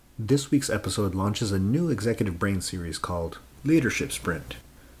This week's episode launches a new Executive Brain series called Leadership Sprint.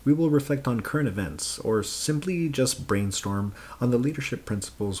 We will reflect on current events, or simply just brainstorm on the leadership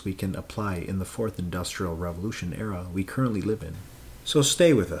principles we can apply in the fourth industrial revolution era we currently live in. So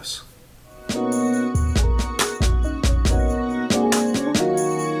stay with us.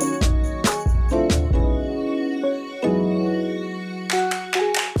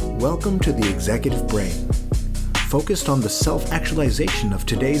 Welcome to the Executive Brain, focused on the self-actualization of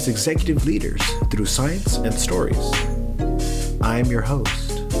today's executive leaders through science and stories. I am your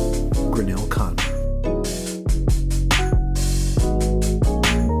host, Granil Khan.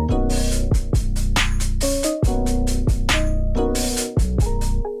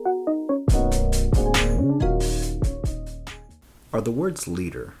 Are the words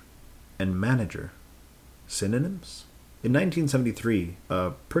leader and manager synonyms? In 1973,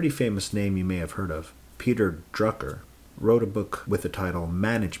 a pretty famous name you may have heard of, Peter Drucker, wrote a book with the title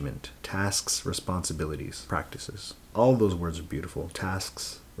Management, Tasks, Responsibilities, Practices. All those words are beautiful.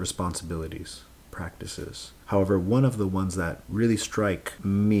 Tasks, responsibilities, practices. However, one of the ones that really strike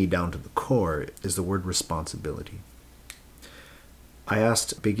me down to the core is the word responsibility. I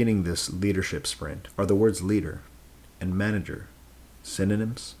asked, beginning this leadership sprint, are the words leader and manager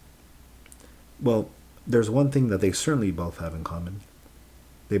synonyms? Well, there's one thing that they certainly both have in common.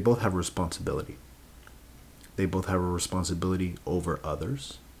 They both have responsibility. They both have a responsibility over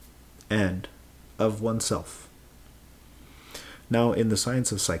others and of oneself. Now, in the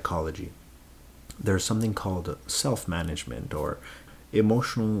science of psychology, there's something called self-management or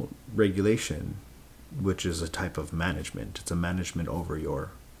emotional regulation, which is a type of management. It's a management over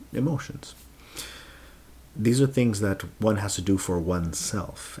your emotions. These are things that one has to do for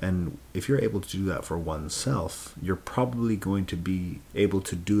oneself. And if you're able to do that for oneself, you're probably going to be able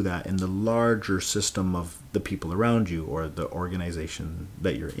to do that in the larger system of the people around you or the organization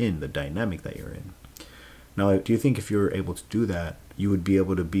that you're in, the dynamic that you're in. Now, do you think if you're able to do that, you would be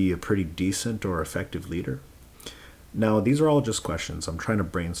able to be a pretty decent or effective leader? Now, these are all just questions. I'm trying to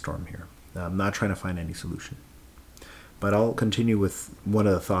brainstorm here. I'm not trying to find any solution. But I'll continue with one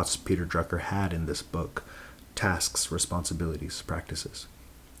of the thoughts Peter Drucker had in this book, Tasks, Responsibilities, Practices.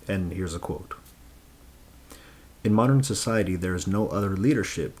 And here's a quote. In modern society, there is no other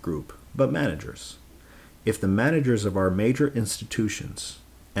leadership group but managers. If the managers of our major institutions,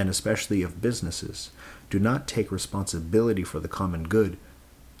 and especially of businesses, do not take responsibility for the common good,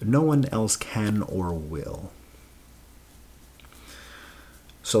 no one else can or will.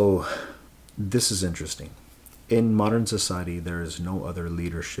 So, this is interesting. In modern society, there is no other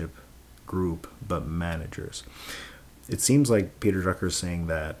leadership group but managers. It seems like Peter Drucker is saying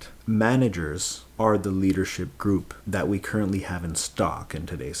that managers are the leadership group that we currently have in stock in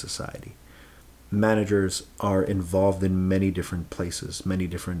today's society. Managers are involved in many different places, many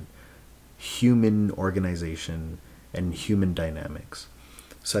different human organization and human dynamics,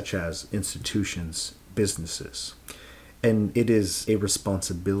 such as institutions, businesses. And it is a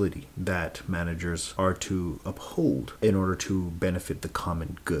responsibility that managers are to uphold in order to benefit the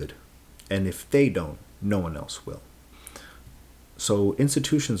common good. And if they don't, no one else will. So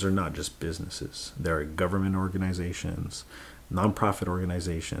institutions are not just businesses. There are government organizations, nonprofit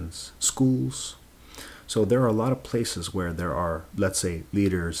organizations, schools. So there are a lot of places where there are, let's say,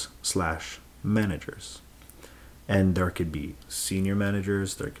 leaders/managers. And there could be senior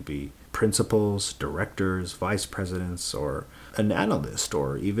managers, there could be principals, directors, vice presidents, or an analyst,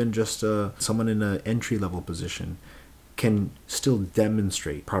 or even just someone in an entry-level position can still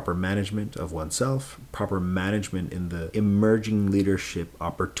demonstrate proper management of oneself, proper management in the emerging leadership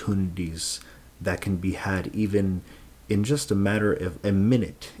opportunities that can be had even in just a matter of a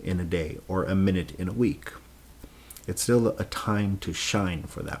minute in a day or a minute in a week. It's still a time to shine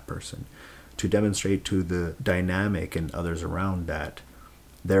for that person, to demonstrate to the dynamic and others around that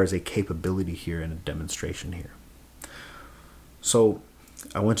there is a capability here and a demonstration here. So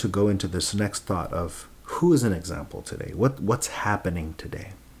I want to go into this next thought of who is an example today? What's happening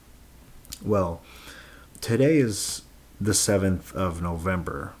today? Well, today is the 7th of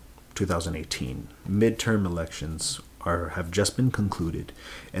November, 2018. Midterm elections have just been concluded,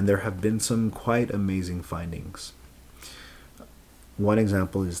 and there have been some quite amazing findings. One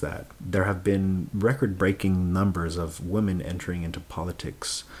example is that there have been record-breaking numbers of women entering into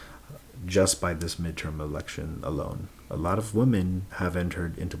politics just by this midterm election alone. A lot of women have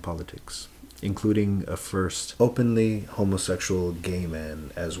entered into politics, including a first openly homosexual gay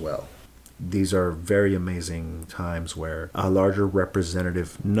man as well. These are very amazing times where a larger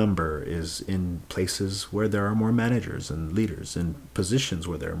representative number is in places where there are more managers and leaders, in positions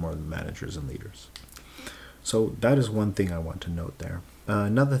where there are more managers and leaders. So that is one thing I want to note there.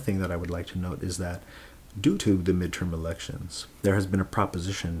 Another thing that I would like to note is that due to the midterm elections, there has been a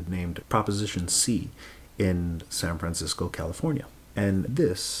proposition named Proposition C in San Francisco, California. And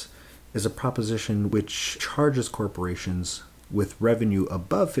this is a proposition which charges corporations with revenue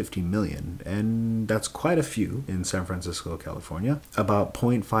above 50 million, and that's quite a few in San Francisco, California, about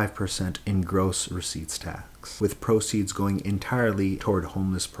 0.5% in gross receipts tax, with proceeds going entirely toward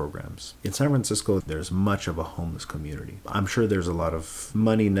homeless programs. In San Francisco, there's much of a homeless community. I'm sure there's a lot of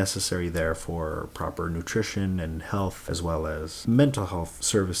money necessary there for proper nutrition and health, as well as mental health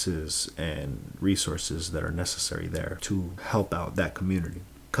services and resources that are necessary there to help out that community.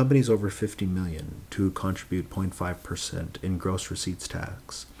 Companies over 50 million to contribute 0.5% in gross receipts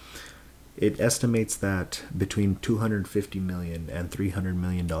tax. It estimates that between $250 million and $300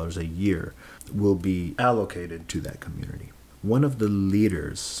 million a year will be allocated to that community. One of the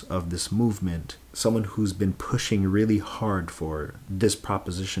leaders of this movement, someone who's been pushing really hard for this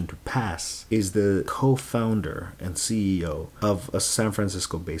proposition to pass, is the co-founder and CEO of a San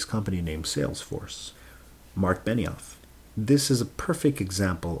Francisco-based company named Salesforce, Mark Benioff. This is a perfect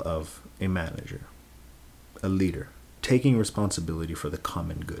example of a manager, a leader, taking responsibility for the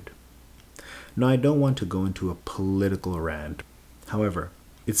common good. Now, I don't want to go into a political rant. However,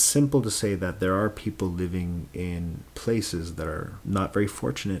 it's simple to say that there are people living in places that are not very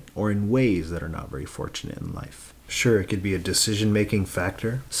fortunate, or in ways that are not very fortunate in life. Sure, it could be a decision-making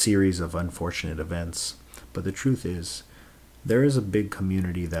factor, series of unfortunate events, but the truth is, there is a big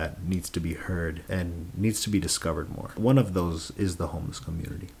community that needs to be heard and needs to be discovered more. One of those is the homeless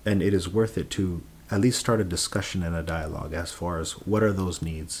community. And it is worth it to at least start a discussion and a dialogue as far as what are those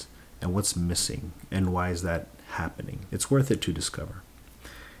needs and what's missing and why is that happening. It's worth it to discover.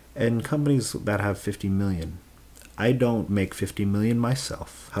 And companies that have 50 million, I don't make 50 million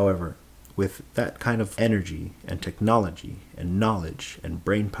myself. However, with that kind of energy and technology and knowledge and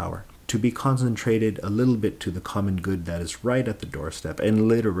brain power, to be concentrated a little bit to the common good that is right at the doorstep, and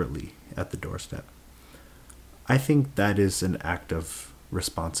literally at the doorstep, I think that is an act of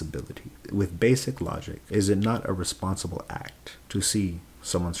responsibility. With basic logic, is it not a responsible act to see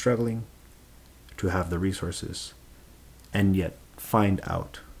someone struggling, to have the resources, and yet find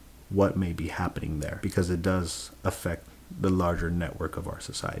out what may be happening there, because it does affect the larger network of our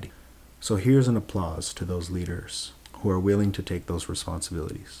society. So here's an applause to those leaders who are willing to take those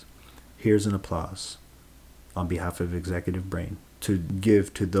responsibilities. Here's an applause on behalf of Executive Brain to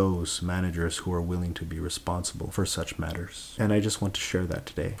give to those managers who are willing to be responsible for such matters. And I just want to share that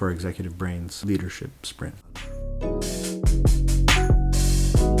today for Executive Brain's Leadership Sprint.